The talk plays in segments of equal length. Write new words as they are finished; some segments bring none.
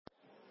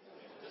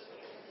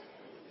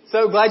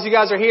So glad you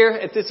guys are here.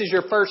 If this is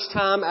your first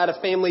time at a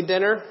family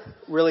dinner,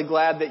 really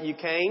glad that you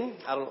came.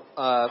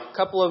 A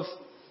couple of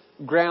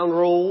ground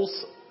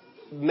rules.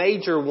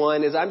 Major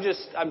one is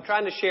I'm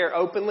trying to share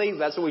openly.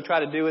 That's what we try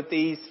to do at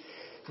these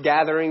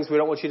gatherings. We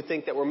don't want you to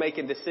think that we're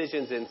making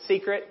decisions in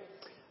secret.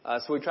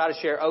 So we try to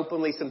share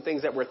openly some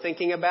things that we're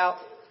thinking about.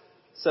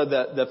 So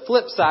the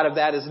flip side of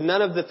that is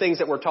none of the things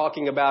that we're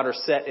talking about are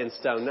set in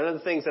stone. None of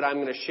the things that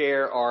I'm going to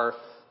share are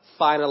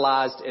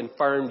finalized and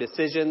firm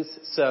decisions.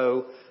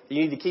 So you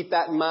need to keep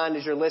that in mind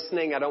as you're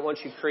listening. I don't want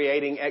you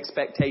creating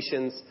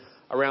expectations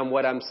around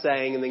what I'm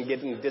saying and then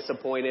getting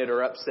disappointed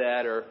or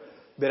upset or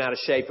bent out of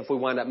shape if we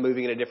wind up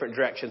moving in a different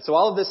direction. So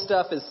all of this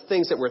stuff is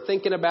things that we're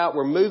thinking about.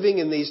 We're moving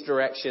in these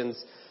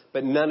directions,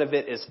 but none of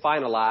it is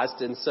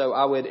finalized. And so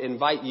I would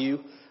invite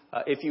you,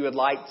 if you would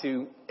like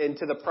to,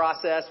 into the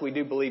process. We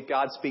do believe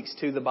God speaks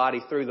to the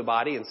body through the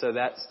body. And so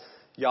that's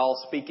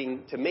y'all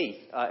speaking to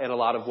me in a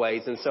lot of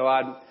ways. And so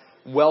I'd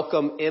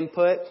welcome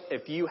input.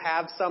 If you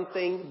have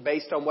something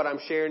based on what I'm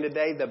sharing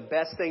today, the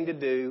best thing to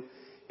do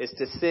is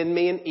to send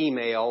me an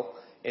email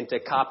and to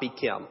copy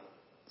Kim.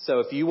 So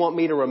if you want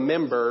me to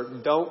remember,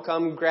 don't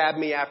come grab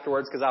me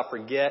afterwards because I'll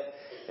forget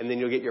and then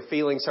you'll get your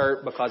feelings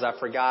hurt because I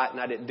forgot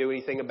and I didn't do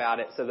anything about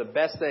it. So the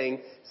best thing,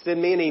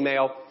 send me an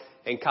email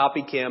and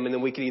copy Kim, and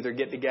then we can either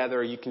get together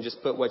or you can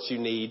just put what you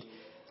need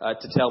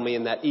to tell me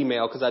in that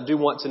email, because I do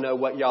want to know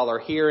what y'all are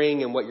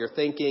hearing and what you're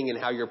thinking and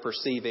how you're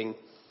perceiving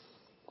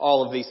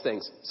all of these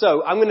things.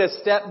 So I'm going to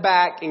step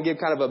back and give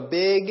kind of a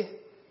big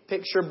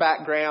picture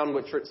background,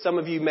 which some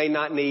of you may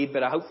not need,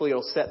 but hopefully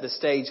it'll set the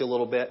stage a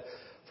little bit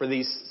for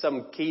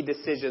some key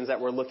decisions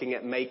that we're looking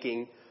at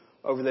making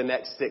over the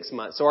next 6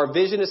 months. So our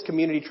vision is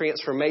community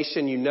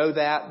transformation. You know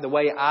that. The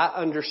way I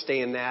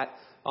understand that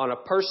on a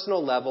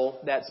personal level,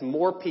 that's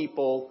more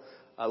people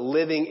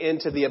living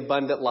into the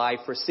abundant life,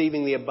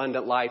 receiving the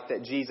abundant life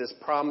that Jesus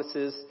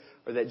promises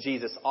or that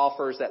Jesus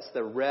offers. That's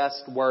the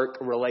rest, work,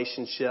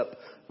 relationship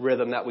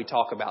rhythm that we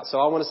talk about. So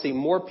I want to see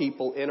more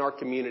people in our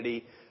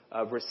community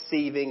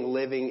receiving,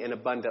 living an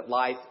abundant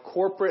life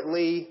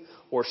corporately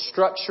or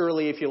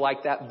structurally, if you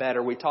like that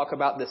better. We talk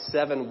about the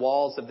 7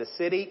 walls of the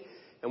city,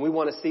 and we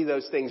want to see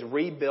those things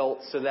rebuilt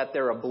so that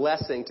they're a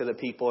blessing to the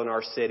people in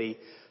our city,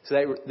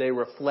 so they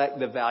reflect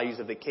the values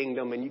of the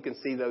kingdom. And you can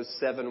see those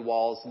 7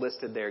 walls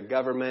listed there: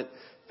 government,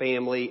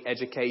 family,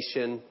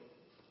 education,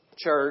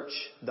 church,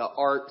 the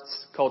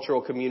arts,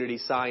 cultural community,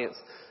 science,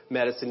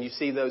 medicine. You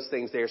see those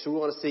things there. So we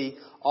want to see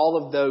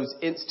all of those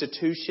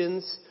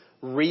institutions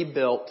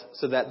rebuilt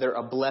so that they're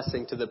a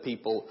blessing to the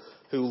people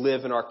who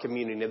live in our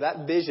community. Now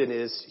that vision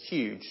is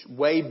huge,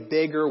 way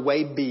bigger,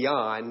 way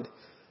beyond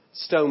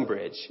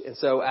StoneBridge. And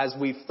so as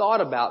we've thought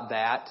about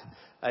that,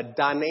 a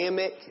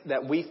dynamic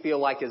that we feel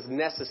like is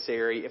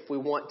necessary if we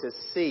want to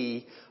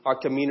see our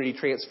community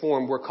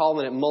transform, we're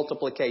calling it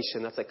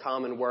multiplication. That's a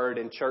common word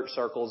in church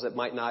circles. It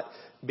might not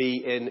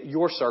be in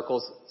your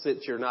circles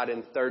since you're not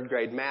in 3rd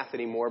grade math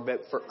anymore.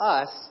 But for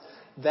us,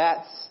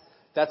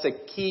 that's a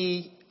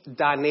key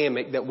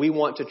dynamic that we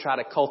want to try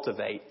to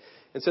cultivate.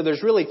 And so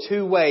there's really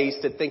 2 ways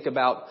to think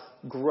about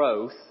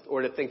growth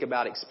or to think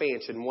about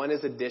expansion. One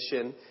is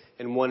addition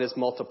and one is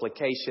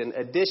multiplication.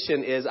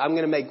 Addition is I'm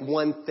going to make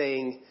one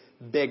thing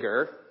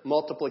bigger.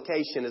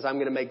 Multiplication is I'm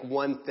going to make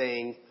one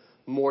thing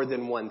more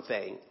than one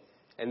thing.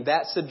 And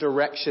that's the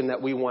direction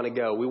that we want to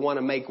go. We want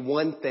to make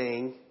one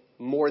thing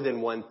more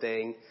than one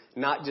thing,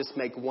 not just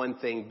make one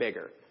thing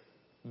bigger.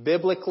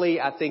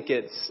 Biblically, I think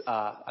it's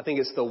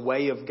the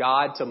way of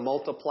God to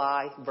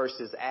multiply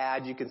versus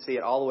add. You can see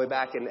it all the way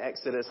back in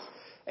Exodus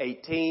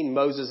 18.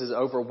 Moses is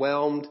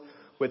overwhelmed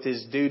with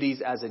his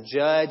duties as a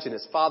judge, and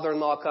his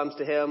father-in-law comes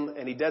to him,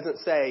 and he doesn't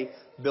say,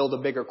 build a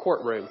bigger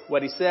courtroom.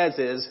 What he says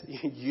is,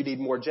 you need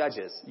more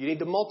judges. You need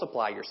to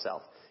multiply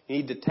yourself. You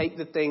need to take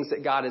the things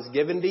that God has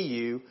given to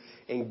you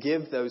and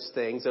give those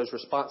things, those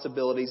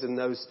responsibilities and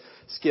those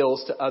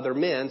skills to other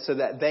men so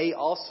that they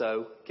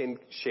also can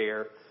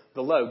share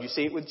the load. You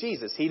see it with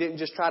Jesus. He didn't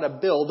just try to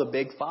build a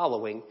big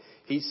following.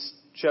 He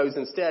chose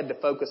instead to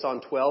focus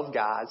on 12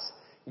 guys,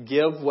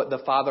 give what the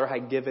Father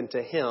had given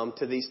to him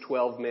to these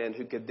 12 men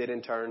who could then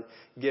in turn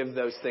give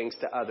those things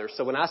to others.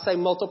 So when I say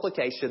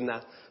multiplication,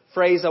 the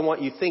phrase I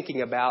want you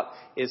thinking about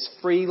is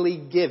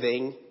freely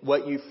giving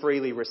what you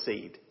freely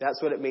received.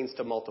 That's what it means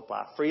to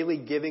multiply. Freely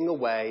giving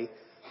away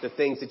the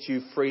things that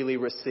you freely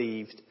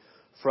received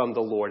from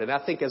the Lord. And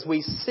I think as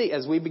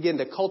we begin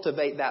to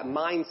cultivate that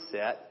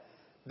mindset,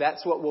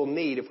 that's what we'll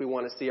need if we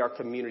want to see our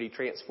community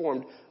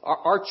transformed.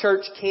 Our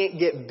church can't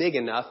get big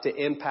enough to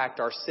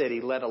impact our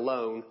city, let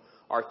alone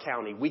our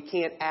county. We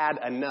can't add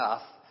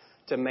enough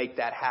to make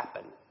that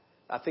happen.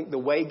 I think the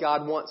way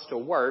God wants to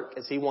work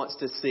is He wants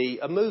to see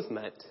a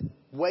movement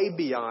way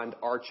beyond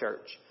our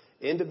church.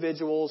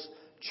 Individuals,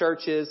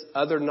 churches,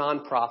 other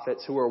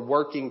nonprofits who are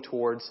working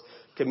towards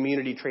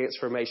community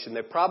transformation.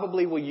 They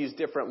probably will use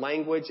different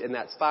language, and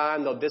that's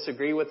fine. They'll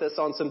disagree with us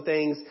on some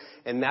things,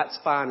 and that's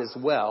fine as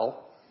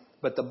well.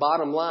 But the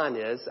bottom line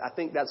is, I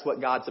think that's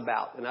what God's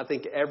about. And I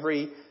think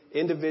every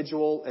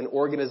individual and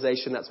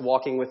organization that's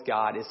walking with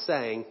God is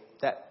saying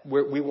that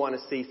we want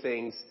to see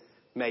things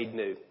made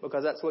new.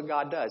 Because that's what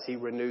God does. He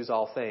renews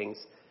all things.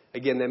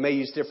 Again, they may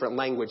use different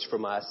language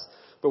from us,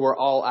 but we're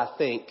all, I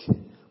think,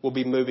 will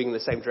be moving in the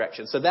same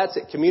direction. So that's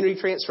it. Community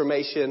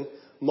transformation,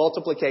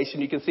 multiplication.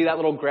 You can see that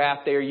little graph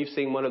there. You've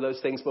seen one of those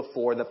things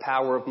before. The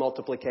power of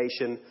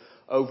multiplication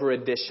over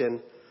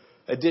addition.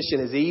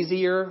 Addition is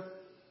easier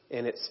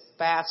and it's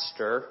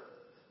faster,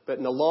 but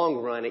in the long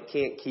run, it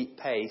can't keep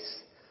pace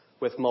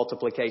with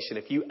multiplication.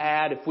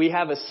 If we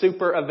have a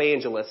super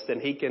evangelist and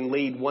he can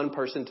lead one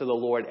person to the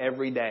Lord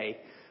every day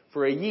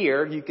for a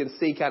year, you can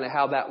see kind of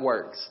how that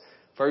works.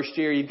 First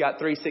year, you've got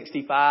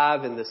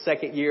 365, and the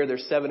second year,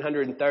 there's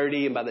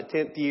 730, and by the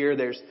 10th year,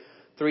 there's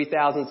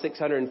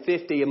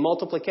 3,650. In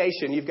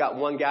multiplication, you've got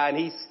one guy, and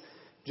he's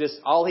just,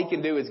 all he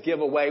can do is give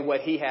away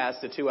what he has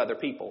to two other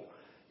people.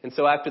 And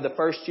so after the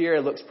first year,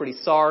 it looks pretty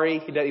sorry.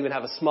 He doesn't even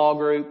have a small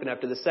group. And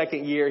after the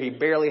second year, he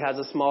barely has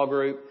a small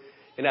group.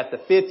 And at the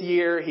fifth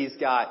year, he's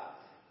got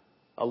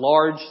a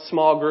large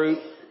small group.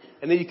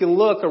 And then you can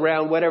look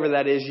around, whatever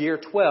that is, year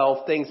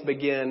 12, things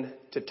begin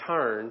to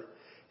turn.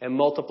 And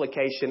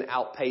multiplication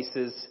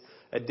outpaces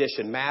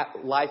addition.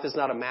 Life is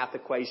not a math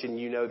equation,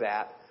 you know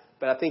that.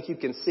 But I think you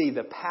can see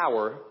the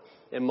power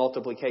in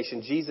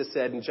multiplication. Jesus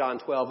said in John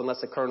 12,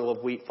 unless a kernel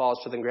of wheat falls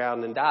to the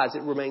ground and dies,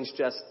 it remains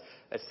just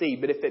a seed.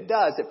 But if it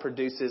does, it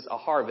produces a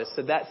harvest.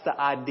 So that's the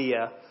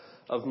idea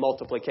of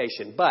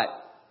multiplication. But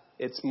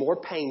it's more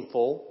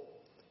painful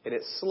and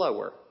it's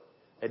slower.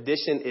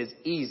 Addition is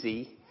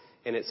easy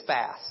and it's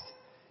fast.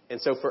 And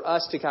so for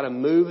us to kind of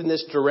move in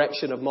this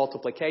direction of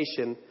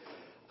multiplication,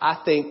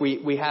 I think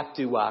we have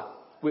to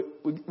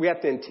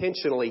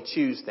intentionally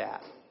choose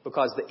that,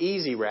 because the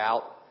easy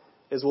route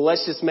is, well,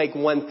 let's just make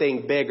one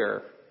thing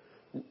bigger.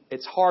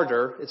 It's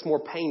harder. It's more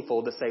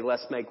painful to say,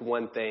 let's make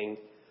one thing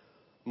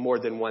more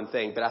than one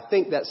thing. But I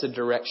think that's the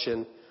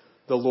direction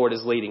the Lord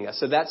is leading us.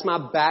 So that's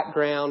my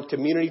background,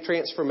 community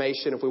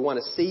transformation. If we want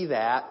to see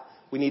that,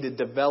 we need to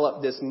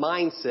develop this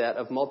mindset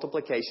of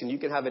multiplication. You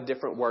can have a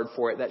different word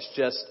for it. That's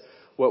just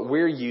what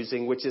we're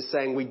using, which is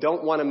saying we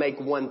don't want to make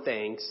one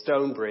thing,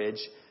 StoneBridge,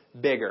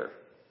 bigger.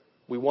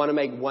 We want to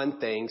make one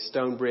thing,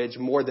 StoneBridge,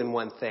 more than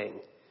one thing.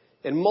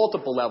 In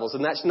multiple levels.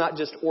 And that's not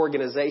just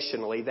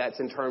organizationally. That's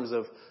in terms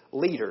of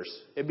leaders.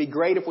 It'd be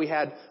great if we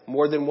had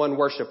more than one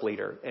worship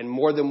leader and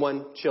more than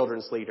one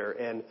children's leader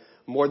and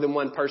more than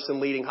one person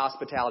leading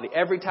hospitality.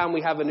 Every time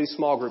we have a new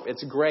small group,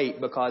 it's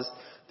great, because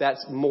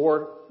that's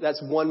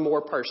one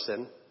more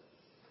person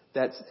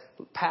that's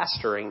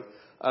pastoring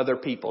other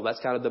people. That's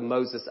kind of the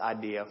Moses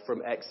idea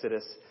from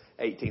Exodus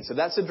 18. So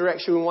that's the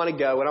direction we want to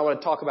go. And I want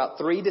to talk about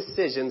 3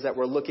 decisions that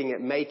we're looking at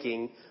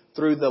making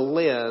through the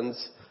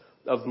lens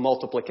of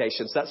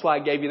multiplication. So that's why I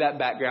gave you that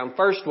background.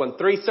 First one,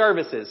 3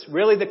 services.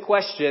 Really the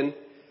question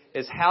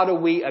is, how do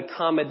we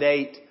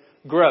accommodate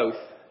growth?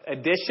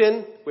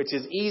 Addition, which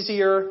is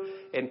easier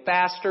and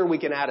faster. We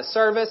can add a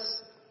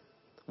service.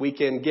 We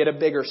can get a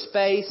bigger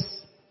space.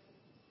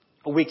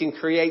 We can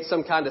create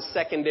some kind of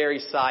secondary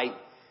site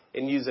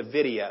and use a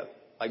video.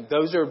 Like,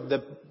 those are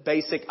the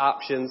basic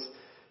options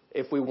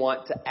if we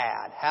want to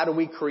add. How do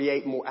we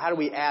create more? How do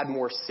we add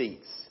more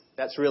seats?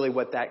 That's really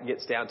what that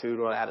gets down to.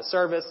 We want to add a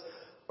service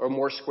or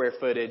more square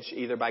footage,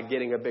 either by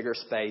getting a bigger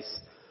space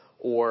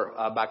or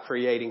by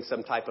creating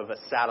some type of a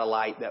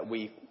satellite that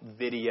we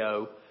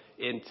video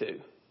into.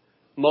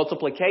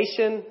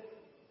 Multiplication,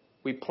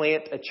 we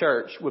plant a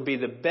church, would be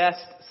the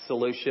best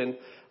solution.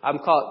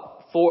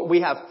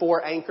 We have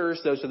 4 anchors.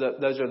 Those are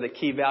the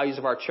key values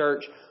of our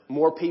church.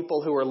 More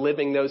people who are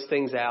living those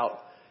things out,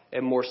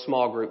 and more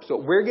small groups.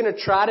 What we're going to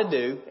try to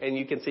do, and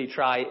you can see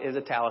try is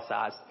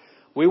italicized,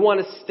 we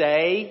want to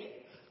stay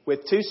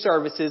with 2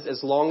 services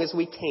as long as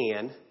we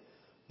can,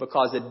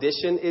 because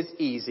addition is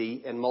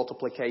easy and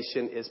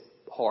multiplication is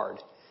hard.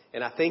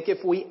 And I think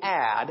if we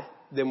add,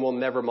 then we'll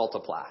never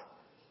multiply.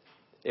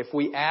 If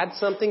we add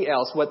something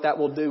else, what that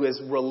will do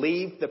is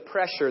relieve the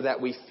pressure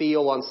that we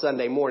feel on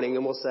Sunday morning,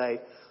 and we'll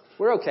say,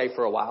 we're okay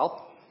for a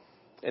while.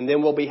 And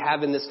then we'll be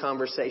having this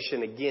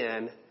conversation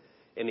again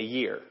in a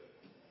year.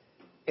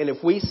 And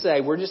if we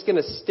say we're just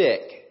going to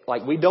stick,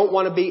 like, we don't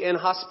want to be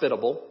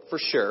inhospitable for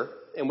sure,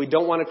 and we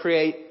don't want to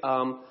create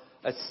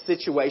a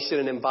situation,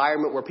 an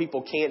environment where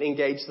people can't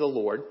engage the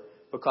Lord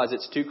because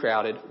it's too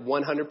crowded,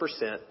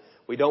 100%.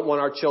 We don't want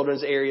our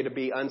children's area to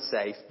be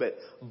unsafe. But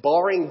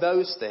barring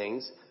those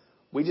things,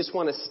 we just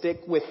want to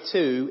stick with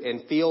 2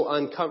 and feel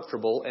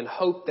uncomfortable and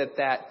hope that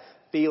that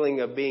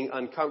feeling of being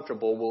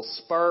uncomfortable will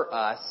spur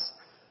us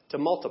to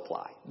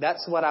multiply.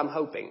 That's what I'm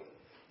hoping.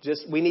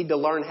 We need to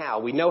learn how.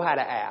 We know how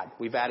to add.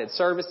 We've added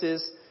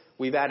services.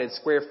 We've added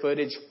square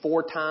footage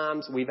 4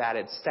 times. We've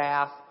added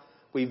staff.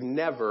 We've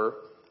never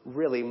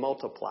really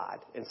multiplied.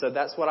 And so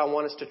that's what I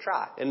want us to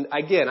try. And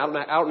again, I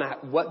don't know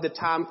what the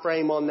time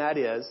frame on that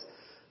is,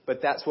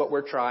 but that's what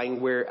we're trying.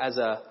 We're, as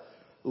a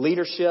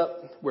leadership,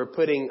 we're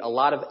putting a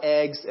lot of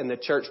eggs in the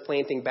church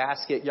planting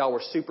basket. Y'all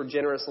were super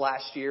generous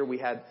last year. We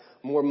had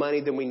more money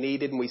than we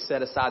needed, and we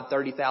set aside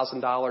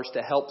 $30,000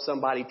 to help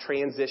somebody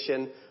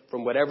transition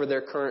from whatever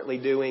they're currently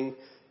doing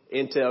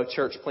into a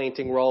church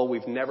planting role.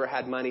 We've never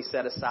had money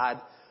set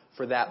aside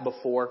for that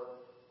before.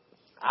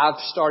 I've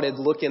started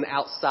looking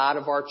outside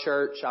of our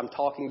church. I'm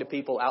talking to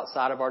people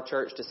outside of our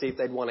church to see if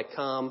they'd want to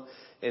come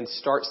and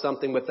start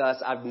something with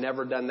us. I've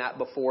never done that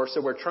before.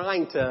 So we're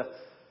trying to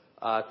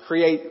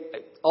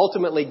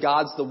ultimately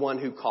God's the one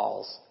who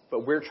calls,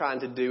 but we're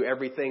trying to do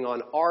everything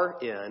on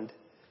our end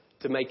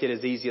to make it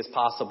as easy as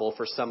possible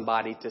for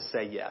somebody to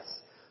say yes.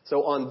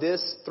 So on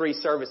this 3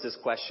 services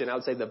question, I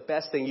would say the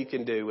best thing you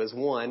can do is,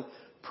 1,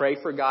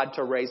 pray for God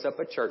to raise up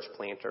a church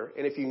planter.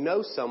 And if you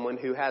know someone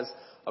who has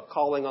a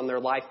calling on their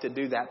life to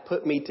do that,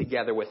 put me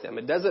together with them.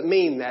 It doesn't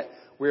mean that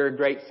we're a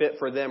great fit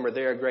for them or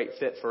they're a great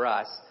fit for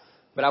us,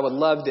 but I would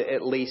love to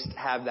at least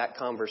have that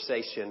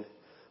conversation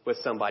with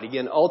somebody.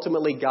 Again,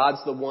 ultimately,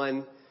 God's the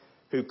one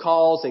who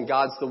calls and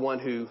God's the one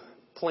who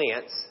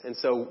plants. And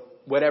so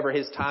whatever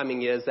his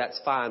timing is, that's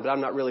fine. But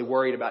I'm not really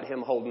worried about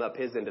him holding up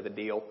his end of the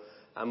deal.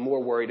 I'm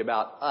more worried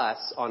about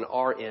us on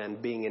our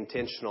end being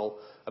intentional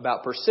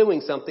about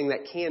pursuing something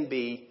that can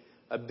be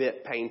a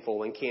bit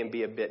painful and can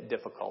be a bit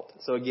difficult.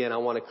 So again, I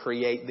want to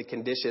create the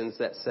conditions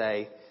that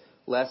say,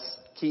 let's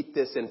keep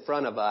this in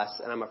front of us.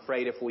 And I'm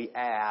afraid if we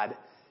add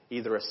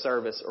either a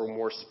service or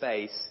more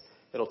space,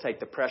 it'll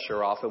take the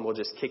pressure off and we'll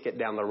just kick it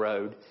down the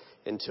road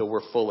until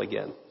we're full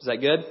again. Is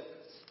that good?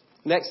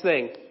 Next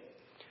thing.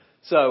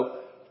 So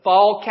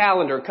fall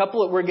calendar.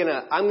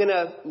 I'm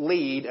gonna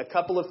lead a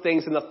couple of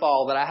things in the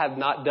fall that I have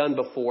not done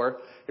before.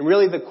 And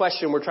really the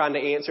question we're trying to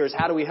answer is,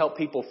 how do we help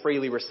people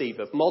freely receive?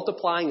 If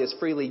multiplying is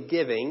freely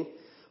giving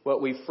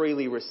what we've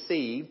freely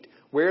received,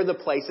 where are the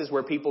places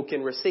where people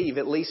can receive,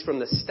 at least from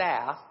the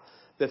staff,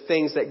 the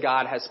things that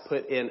God has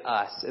put in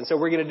us? And so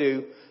we're going to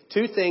do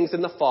 2 things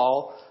in the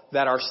fall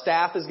that our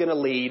staff is going to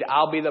lead.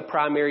 I'll be the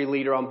primary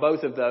leader on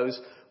both of those.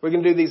 We're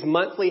going to do these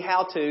monthly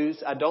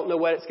how-tos. I don't know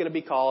what it's going to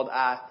be called.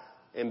 I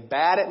am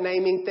bad at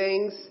naming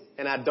things,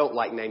 and I don't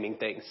like naming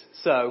things.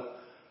 So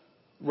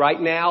right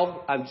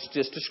now, I'm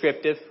just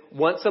descriptive.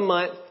 Once a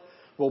month,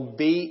 we'll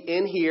be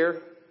in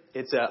here.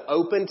 It's a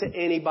open to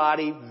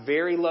anybody,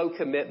 very low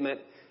commitment,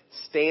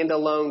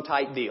 standalone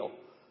type deal.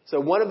 So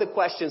one of the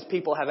questions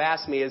people have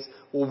asked me is,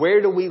 well,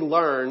 where do we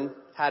learn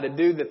how to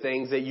do the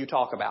things that you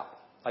talk about?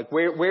 Like,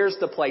 where's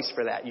the place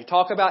for that? You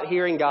talk about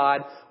hearing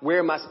God. Where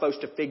am I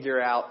supposed to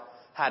figure out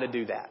how to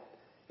do that?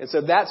 And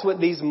so that's what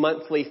these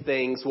monthly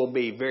things will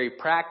be. Very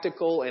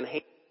practical and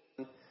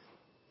hands-on.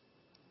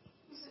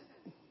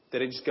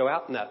 Did it just go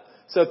out? No.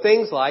 So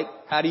things like,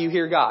 how do you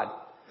hear God?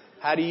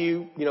 How do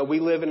you we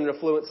live in an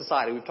affluent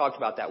society. We've talked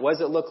about that. What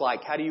does it look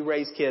like? How do you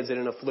raise kids in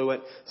an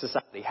affluent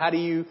society? How do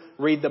you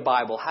read the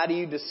Bible? How do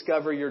you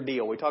discover your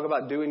deal? We talk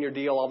about doing your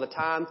deal all the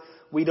time.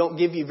 We don't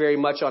give you very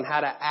much on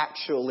how to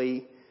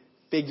actually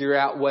figure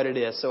out what it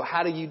is. So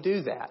how do you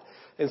do that?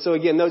 And so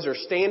again, those are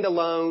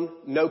standalone,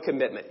 no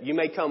commitment. You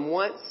may come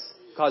once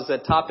because the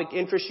topic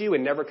interests you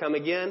and never come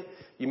again.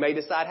 You may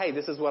decide, hey,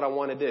 this is what I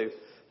want to do.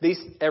 These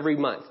every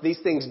month. These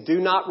things do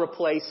not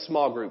replace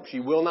small groups.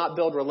 You will not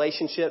build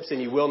relationships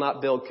and you will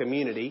not build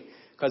community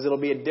because it'll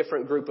be a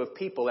different group of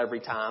people every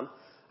time.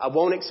 I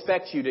won't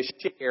expect you to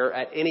share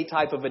at any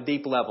type of a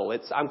deep level.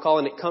 I'm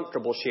calling it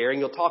comfortable sharing.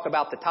 You'll talk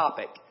about the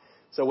topic.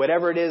 So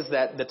whatever it is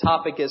that the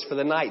topic is for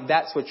the night,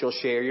 that's what you'll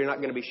share. You're not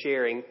going to be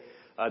sharing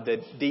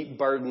the deep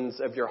burdens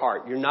of your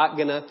heart. You're not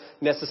going to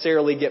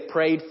necessarily get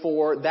prayed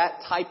for.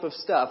 That type of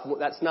stuff,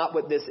 that's not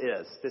what this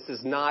is. This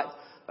is not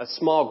a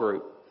small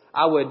group.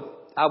 I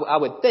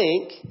would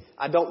think,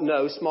 I don't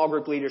know, small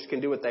group leaders can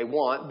do what they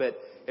want, but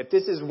if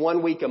this is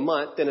 1 week a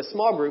month, then a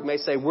small group may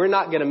say, we're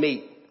not going to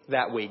meet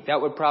that week.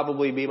 That would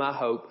probably be my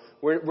hope.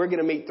 We're going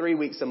to meet 3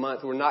 weeks a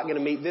month. We're not going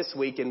to meet this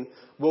week, and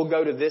we'll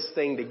go to this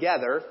thing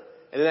together.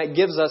 And then that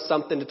gives us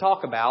something to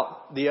talk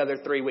about the other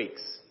 3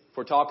 weeks. If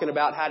we're talking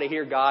about how to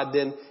hear God,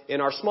 then in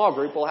our small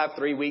group, we'll have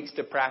 3 weeks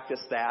to practice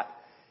that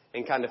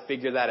and kind of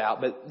figure that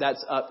out. But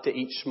that's up to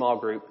each small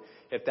group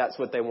if that's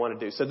what they want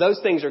to do. So those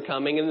things are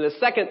coming. And the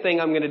second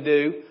thing I'm going to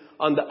do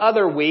on the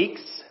other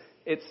weeks,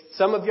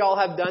 some of y'all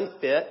have done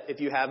FIT. If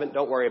you haven't,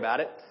 don't worry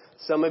about it.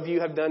 Some of you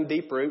have done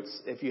Deep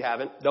Roots. If you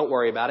haven't, don't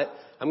worry about it.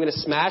 I'm going to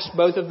smash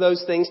both of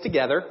those things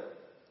together.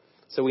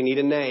 So we need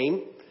a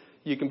name.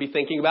 You can be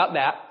thinking about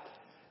that.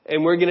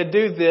 And we're going to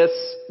do this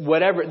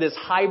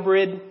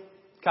hybrid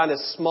kind of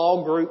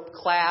small group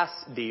class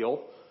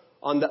deal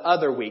on the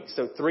other week.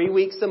 So 3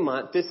 weeks a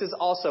month. This is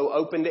also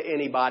open to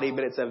anybody,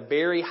 but it's a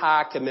very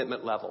high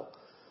commitment level.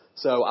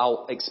 So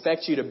I'll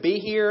expect you to be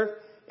here,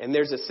 and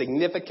there's a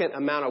significant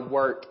amount of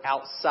work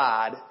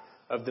outside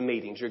of the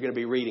meetings. You're going to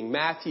be reading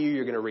Matthew.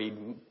 You're going to read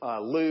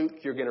Luke.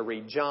 You're going to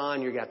read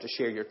John. You're going to have to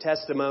share your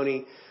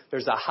testimony.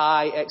 There's a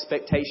high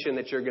expectation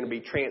that you're going to be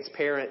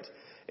transparent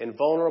and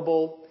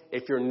vulnerable.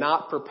 If you're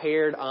not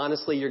prepared,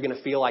 honestly, you're going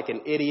to feel like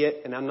an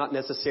idiot, and I'm not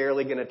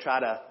necessarily going to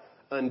try to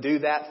undo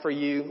that for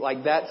you.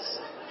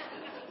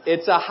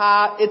 It's a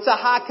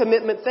high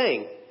commitment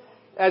thing.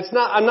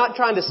 I'm not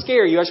trying to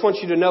scare you. I just want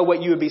you to know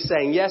what you would be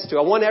saying yes to.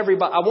 I want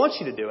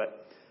you to do it,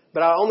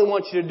 but I only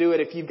want you to do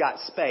it if you've got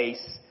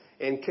space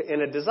and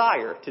a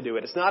desire to do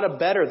it. It's not a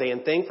better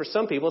than thing. For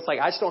some people, it's like,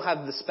 I just don't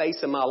have the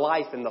space in my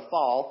life in the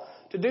fall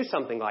to do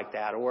something like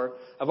that. Or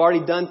I've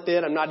already done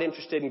FIT. I'm not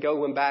interested in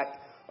going back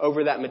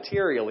over that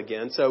material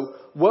again. So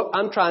what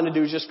I'm trying to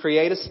do is just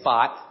create a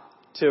spot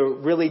to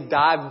really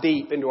dive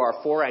deep into our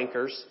 4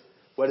 anchors.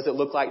 What does it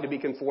look like to be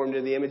conformed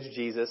to the image of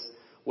Jesus?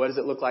 What does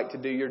it look like to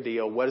do your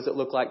deal? What does it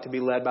look like to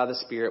be led by the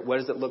Spirit? What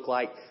does it look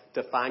like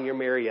to find your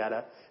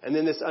Marietta? And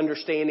then this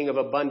understanding of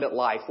abundant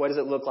life. What does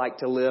it look like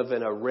to live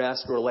in a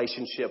rest,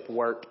 relationship,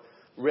 work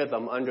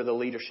rhythm under the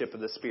leadership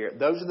of the Spirit?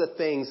 Those are the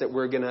things that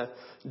we're going to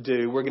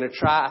do. We're going to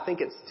try, I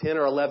think it's 10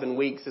 or 11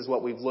 weeks is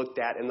what we've looked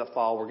at in the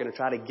fall. We're going to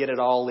try to get it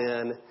all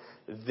in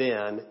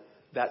then.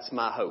 That's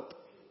my hope.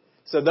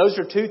 So those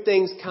are 2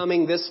 things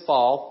coming this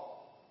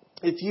fall.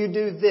 If you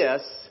do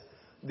this,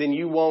 then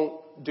you won't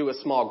do a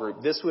small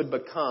group. This would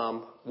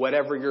become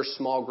whatever your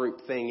small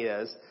group thing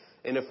is.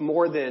 And if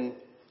more than,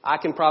 I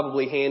can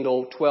probably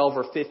handle 12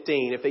 or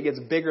 15. If it gets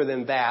bigger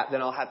than that,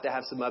 then I'll have to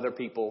have some other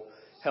people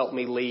help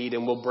me lead,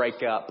 and we'll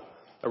break up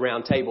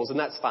around tables. And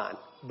that's fine,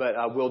 but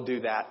we'll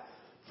do that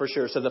for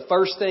sure. So the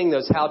first thing,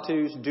 those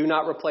how-tos, do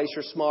not replace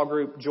your small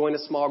group. Join a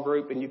small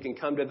group, and you can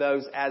come to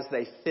those as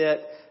they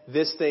fit.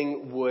 This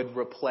thing would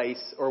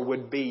replace or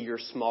would be your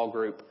small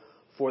group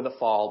for the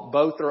fall.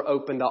 Both are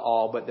open to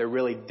all, but they're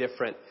really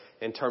different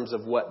in terms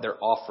of what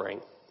they're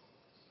offering.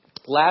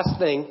 Last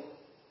thing,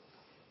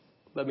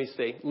 let me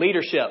see,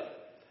 leadership.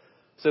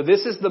 So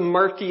this is the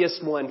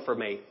murkiest one for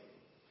me.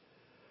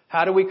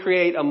 How do we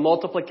create a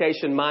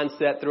multiplication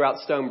mindset throughout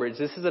StoneBridge?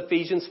 This is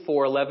Ephesians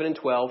 4, 11 and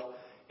 12.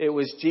 It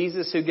was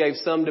Jesus who gave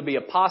some to be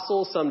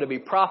apostles, some to be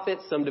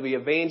prophets, some to be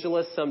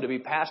evangelists, some to be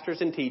pastors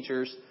and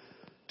teachers,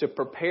 to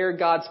prepare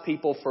God's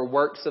people for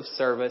works of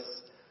service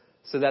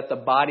so that the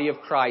body of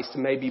Christ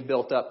may be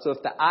built up. So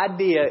if the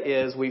idea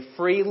is we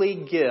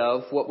freely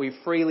give what we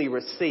freely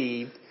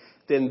received,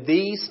 then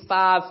these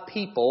 5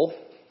 people,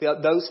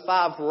 those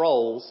 5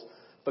 roles,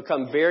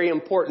 become very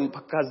important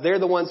because they're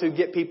the ones who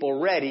get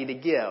people ready to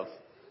give.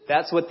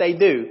 That's what they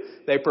do.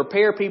 They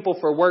prepare people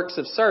for works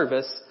of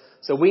service.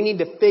 So we need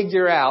to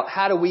figure out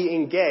how do we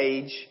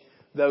engage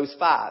those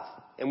 5.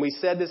 And we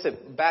said this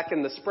back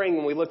in the spring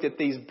when we looked at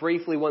these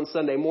briefly one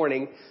Sunday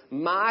morning.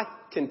 My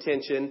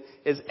contention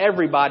is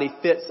everybody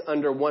fits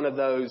under one of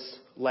those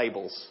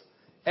labels.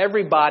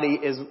 Everybody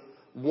is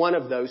one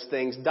of those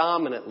things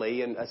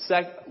dominantly and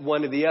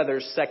one of the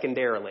others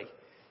secondarily.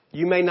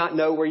 You may not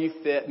know where you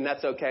fit, and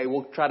that's okay.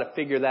 We'll try to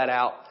figure that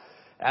out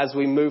as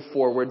we move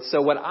forward.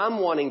 So what I'm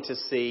wanting to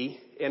see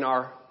in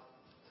our,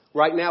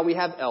 right now we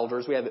have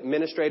elders. We have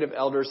administrative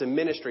elders and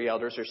ministry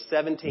elders. There's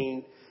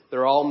 17.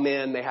 They're all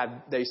men.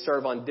 They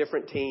serve on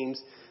different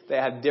teams. They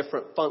have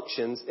different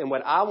functions. And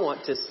what I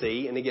want to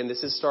see, and again,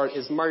 this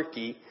is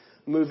murky,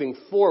 moving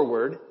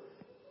forward,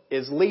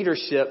 is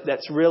leadership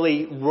that's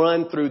really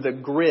run through the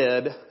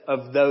grid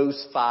of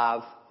those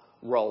 5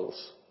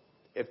 roles.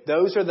 If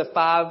those are the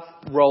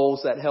 5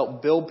 roles that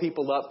help build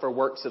people up for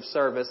works of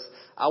service,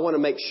 I want to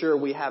make sure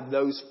we have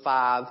those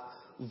 5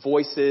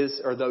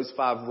 voices or those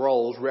 5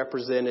 roles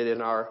represented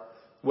in our,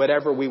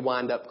 whatever we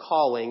wind up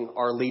calling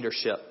our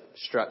leadership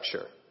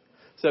structure.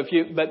 So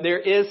but there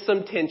is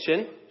some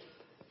tension.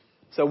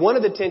 So one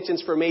of the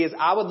tensions for me is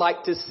I would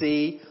like to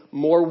see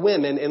more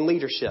women in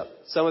leadership.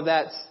 Some of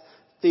that's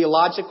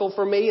theological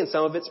for me and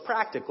some of it's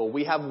practical.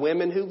 We have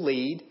women who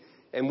lead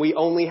and we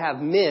only have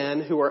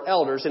men who are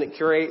elders, and it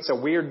creates a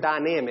weird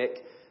dynamic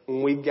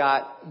when we've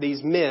got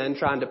these men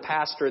trying to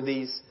pastor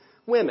these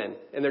women.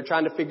 And they're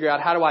trying to figure out,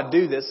 how do I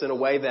do this in a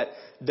way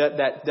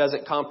that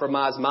doesn't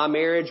compromise my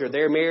marriage or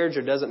their marriage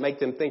or doesn't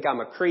make them think I'm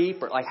a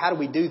creep? Or like, how do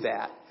we do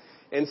that?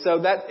 And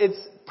so that it's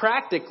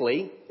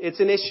practically, it's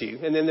an issue.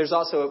 And then there's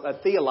also a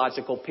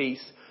theological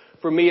piece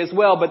for me as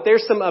well. But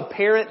there's some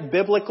apparent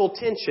biblical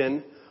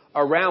tension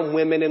around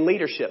women in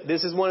leadership.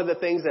 This is one of the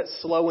things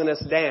that's slowing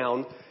us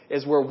down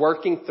as we're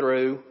working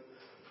through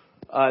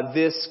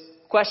this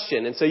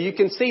question. And so you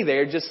can see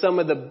there just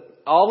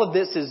all of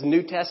this is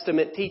New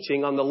Testament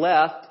teaching. On the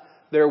left,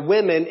 there are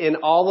women in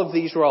all of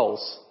these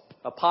roles.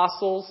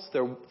 Apostles,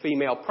 they're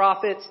female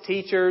prophets,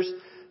 teachers,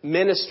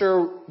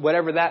 minister,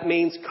 whatever that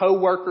means,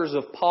 co-workers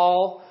of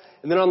Paul.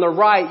 And then on the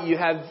right, you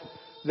have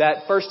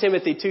that 1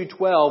 Timothy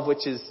 2:12,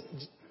 which is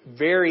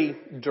very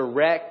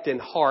direct and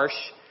harsh.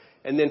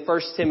 And then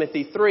 1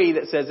 Timothy 3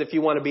 that says if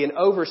you want to be an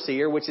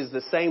overseer, which is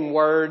the same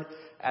word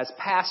as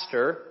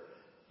pastor,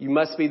 you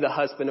must be the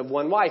husband of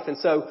one wife. And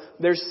so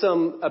there's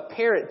some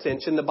apparent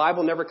tension. The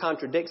Bible never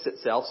contradicts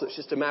itself, so it's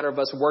just a matter of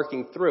us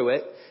working through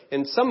it.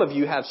 And some of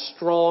you have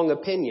strong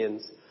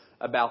opinions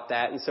about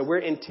that. And so we're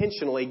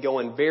intentionally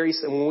going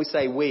and when we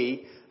say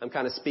we, I'm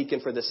kind of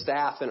speaking for the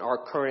staff and our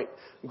current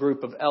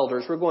group of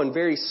elders. We're going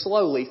very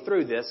slowly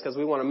through this because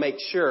we want to make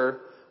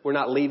sure we're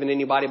not leaving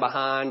anybody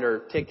behind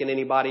or ticking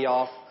anybody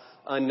off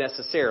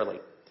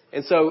unnecessarily.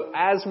 And so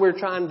as we're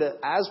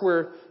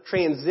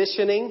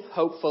transitioning,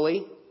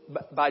 hopefully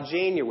by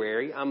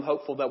January, I'm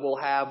hopeful that we'll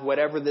have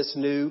whatever this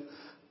new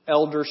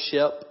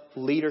eldership,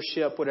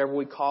 leadership, whatever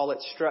we call it,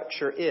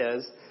 structure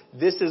is.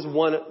 This is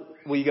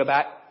will you go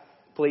back,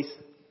 please?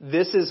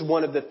 This is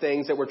one of the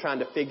things that we're trying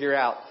to figure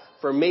out.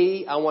 For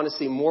me, I want to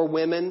see more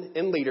women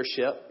in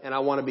leadership, and I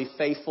want to be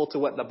faithful to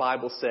what the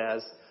Bible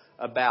says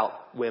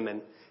about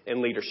women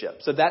in leadership.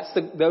 So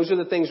those are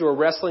the things we're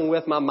wrestling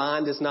with. My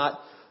mind is not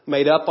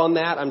made up on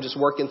that. I'm just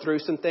working through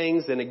some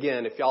things. And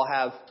again, if y'all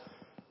have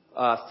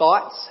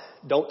thoughts,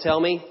 don't tell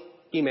me,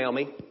 email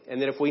me.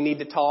 And then if we need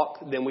to talk,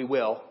 then we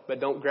will. But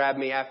don't grab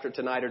me after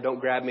tonight or don't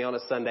grab me on a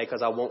Sunday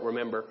because I won't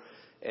remember.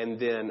 And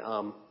then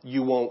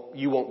you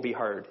won't be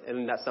heard.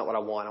 And that's not what I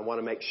want. I want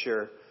to make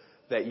sure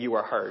that you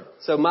are heard.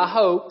 So my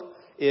hope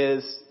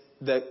is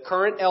the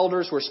current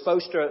elders were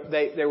supposed to,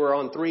 they were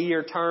on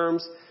 3-year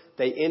terms.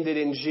 They ended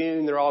in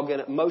June.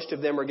 Most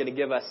of them are going to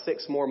give us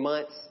 6 more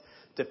months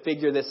to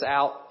figure this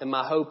out. And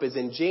my hope is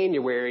in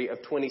January of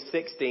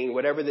 2016,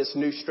 whatever this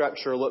new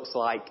structure looks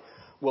like,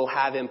 we'll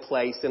have in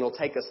place. And it'll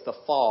take us the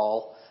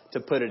fall to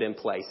put it in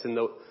place. And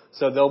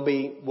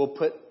we'll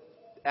put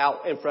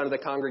out in front of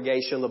the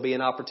congregation, there'll be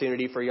an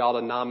opportunity for y'all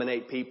to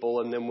nominate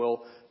people, and then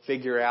we'll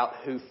figure out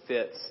who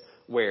fits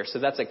where. So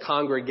that's a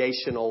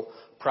congregational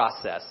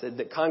process.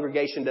 The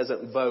congregation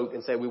doesn't vote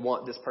and say we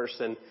want this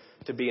person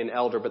to be an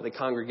elder, but the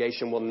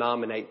congregation will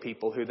nominate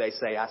people who they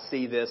say, I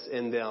see this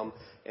in them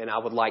and I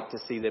would like to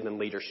see them in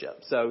leadership.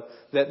 So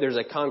that there's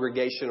a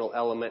congregational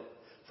element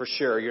for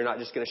sure. You're not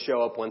just going to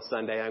show up one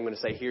Sunday. I'm going to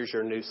say, here's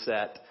your new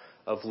set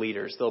of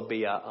leaders. There'll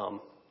be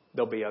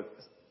a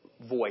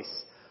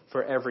voice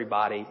for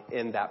everybody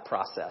in that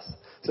process.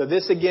 So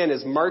this again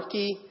is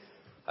murky.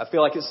 I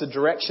feel like it's the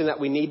direction that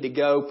we need to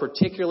go.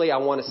 Particularly, I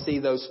want to see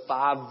those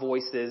 5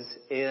 voices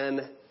in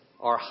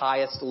our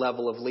highest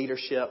level of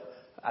leadership.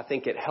 I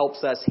think it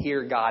helps us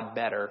hear God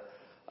better.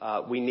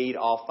 We need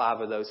all 5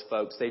 of those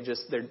folks.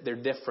 They're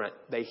different.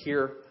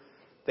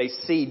 They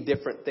see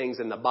different things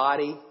in the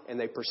body and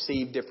they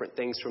perceive different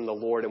things from the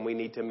Lord. And we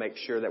need to make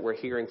sure that we're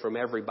hearing from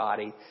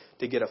everybody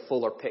to get a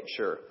fuller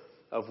picture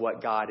of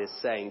what God is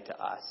saying to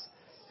us.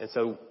 And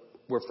so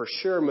we're for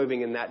sure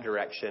moving in that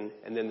direction.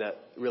 And then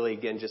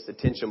just the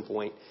tension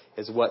point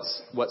is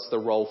what's the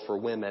role for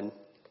women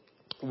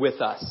with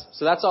us.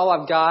 So that's all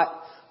I've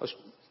got.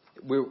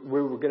 We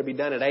were going to be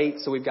done at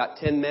 8, so we've got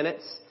 10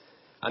 minutes.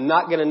 I'm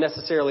not going to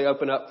necessarily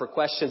open up for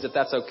questions if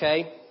that's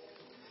okay.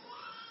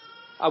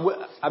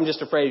 I'm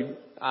just afraid.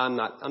 I'm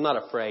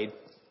not afraid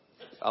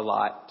a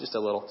lot, just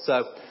a little.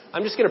 So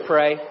I'm just going to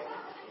pray.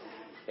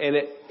 And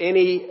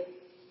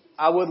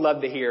I would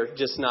love to hear,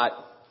 just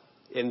not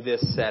in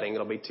this setting.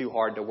 It'll be too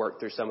hard to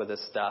work through some of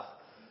this stuff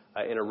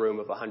in a room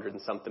of 100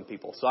 and something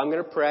people. So I'm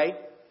going to pray.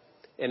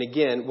 And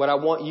again, what I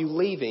want you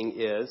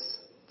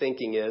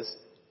thinking is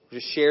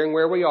just sharing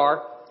where we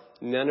are.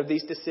 None of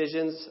these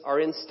decisions are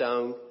in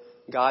stone.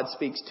 God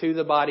speaks to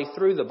the body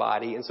through the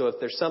body. And so if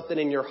there's something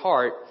in your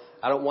heart,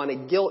 I don't want to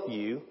guilt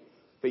you,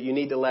 but you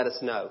need to let us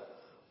know.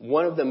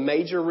 One of the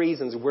major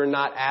reasons we're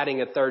not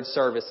adding a 3rd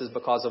service is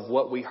because of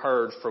what we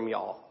heard from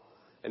y'all.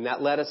 And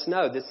that let us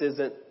know this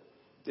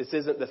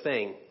isn't the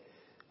thing.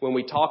 When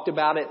we talked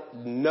about it,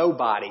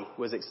 nobody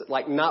was,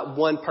 not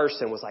one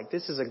person was like,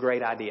 this is a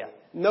great idea.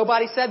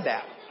 Nobody said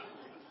that.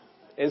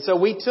 And so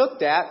we took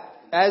that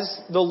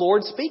as the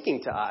Lord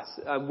speaking to us.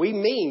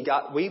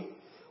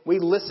 We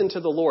listen to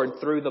the Lord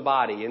through the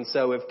body. And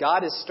so if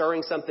God is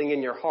stirring something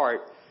in your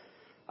heart,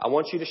 I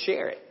want you to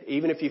share it,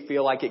 even if you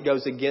feel like it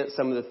goes against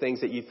some of the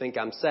things that you think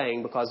I'm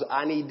saying, because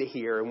I need to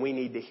hear and we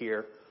need to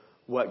hear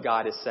what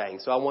God is saying.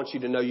 So I want you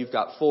to know you've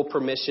got full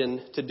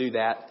permission to do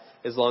that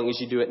as long as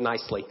you do it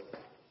nicely.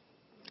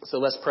 So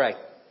let's pray.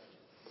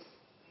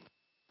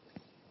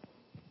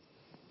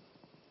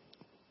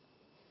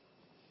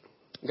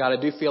 God,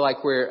 I do feel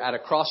like we're at a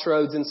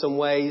crossroads in some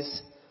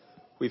ways.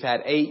 We've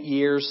had 8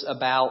 years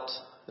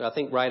I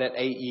think right at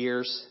 8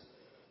 years.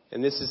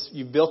 And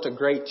you've built a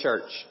great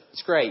church.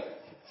 It's great.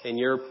 And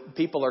your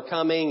people are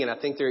coming, and I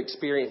think they're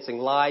experiencing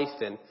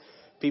life, and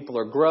people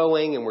are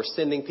growing, and we're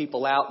sending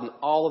people out, and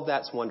all of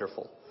that's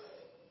wonderful.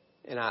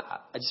 And I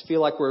just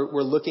feel like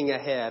we're looking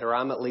ahead, or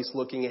I'm at least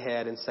looking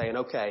ahead and saying,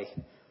 okay,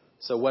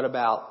 so what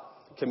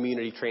about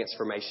community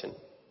transformation?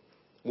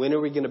 When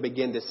are we going to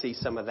begin to see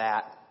some of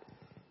that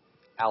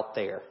out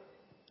there?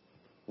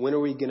 When are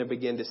we going to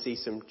begin to see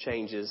some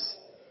changes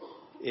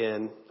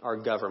in our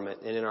government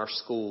and in our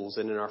schools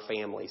and in our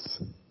families?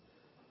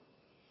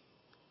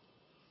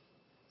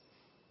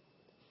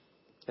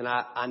 And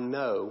I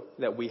know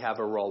that we have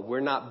a role.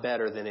 We're not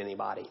better than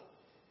anybody.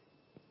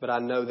 But I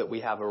know that we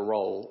have a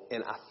role.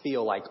 And I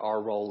feel like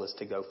our role is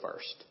to go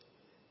first.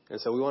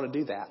 And so we want to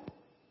do that.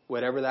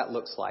 Whatever that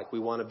looks like, we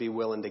want to be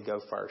willing to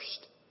go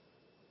first.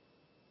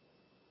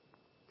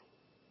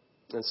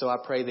 And so I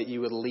pray that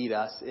you would lead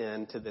us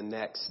into the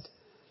next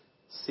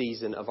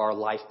season of our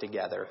life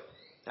together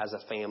as a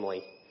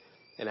family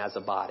and as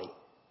a body.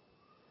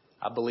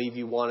 I believe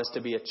you want us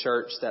to be a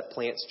church that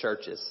plants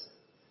churches.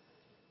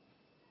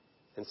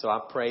 And so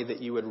I pray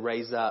that you would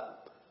raise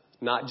up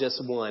not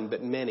just one,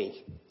 but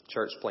many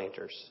church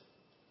planters.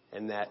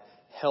 And that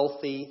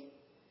healthy,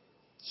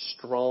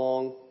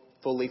 strong,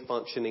 fully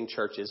functioning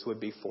churches would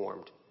be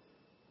formed.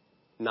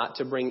 Not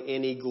to bring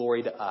any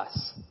glory to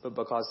us, but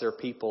because there are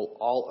people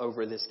all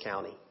over this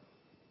county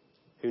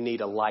who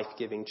need a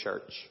life-giving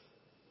church.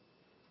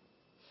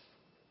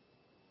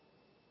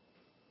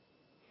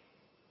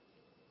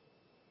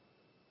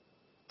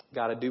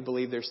 God, I do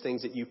believe there's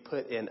things that you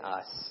put in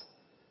us.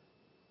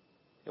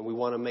 And we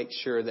want to make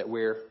sure that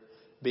we're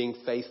being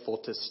faithful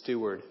to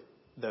steward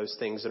those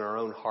things in our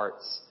own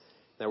hearts.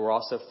 That we're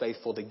also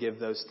faithful to give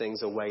those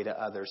things away to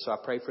others. So I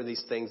pray for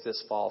these things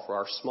this fall, for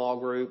our small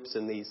groups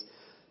and these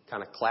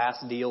kind of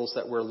class deals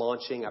that we're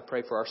launching. I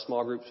pray for our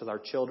small groups with our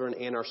children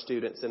and our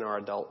students and our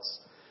adults,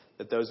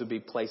 that those would be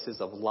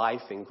places of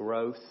life and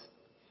growth.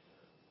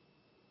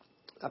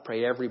 I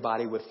pray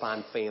everybody would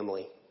find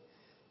family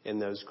in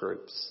those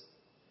groups.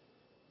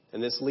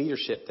 And this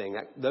leadership thing,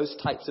 those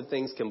types of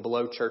things can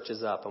blow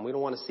churches up, and we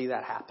don't want to see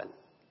that happen.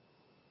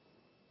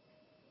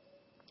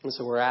 And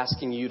so we're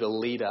asking you to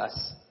lead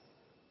us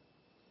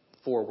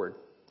forward.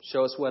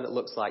 Show us what it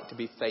looks like to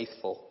be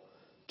faithful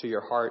to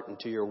your heart and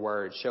to your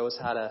word. Show us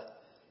how to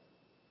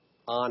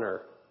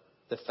honor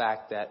the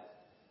fact that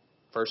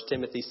 1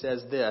 Timothy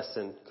says this,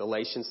 and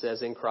Galatians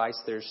says in Christ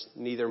there's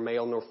neither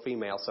male nor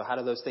female. So how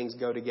do those things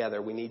go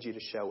together? We need you to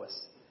show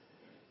us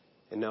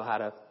and know how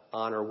to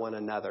honor one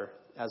another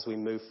as we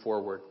move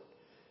forward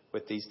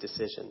with these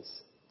decisions.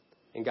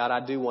 And God,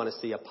 I do want to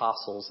see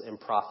apostles and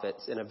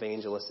prophets and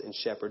evangelists and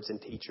shepherds and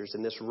teachers.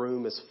 And this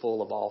room is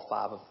full of all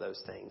 5 of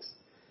those things.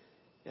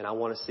 And I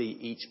want to see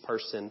each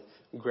person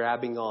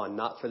grabbing on,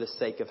 not for the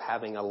sake of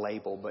having a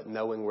label, but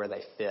knowing where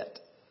they fit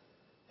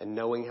and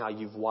knowing how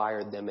you've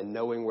wired them and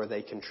knowing where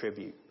they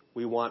contribute.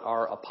 We want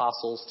our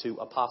apostles to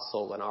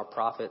apostle and our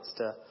prophets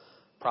to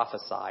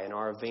prophesy and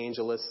our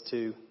evangelists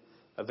to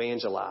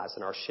evangelize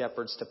and our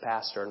shepherds to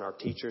pastor and our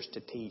teachers to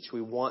teach.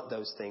 We want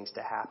those things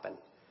to happen.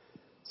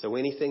 So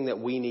anything that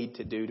we need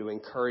to do to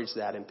encourage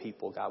that in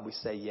people, God, we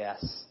say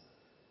yes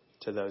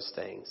to those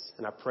things.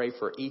 And I pray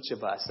for each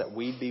of us that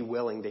we'd be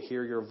willing to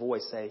hear your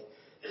voice say,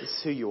 this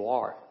is who you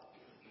are.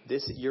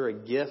 You're a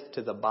gift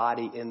to the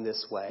body in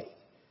this way.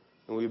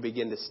 And we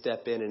begin to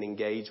step in and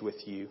engage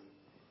with you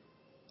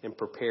in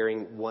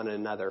preparing one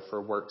another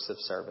for works of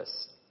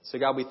service. So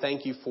God, we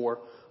thank you for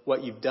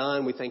what you've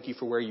done. We thank you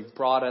for where you've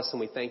brought us.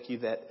 And we thank you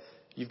that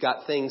you've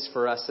got things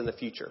for us in the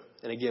future.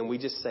 And again, we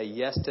just say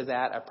yes to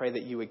that. I pray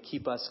that you would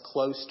keep us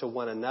close to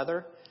one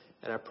another.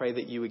 And I pray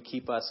that you would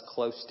keep us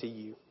close to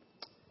you.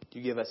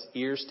 You give us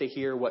ears to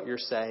hear what you're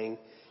saying.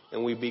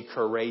 And we be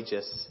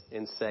courageous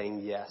in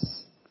saying yes.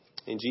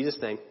 In Jesus'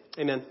 name,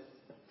 amen.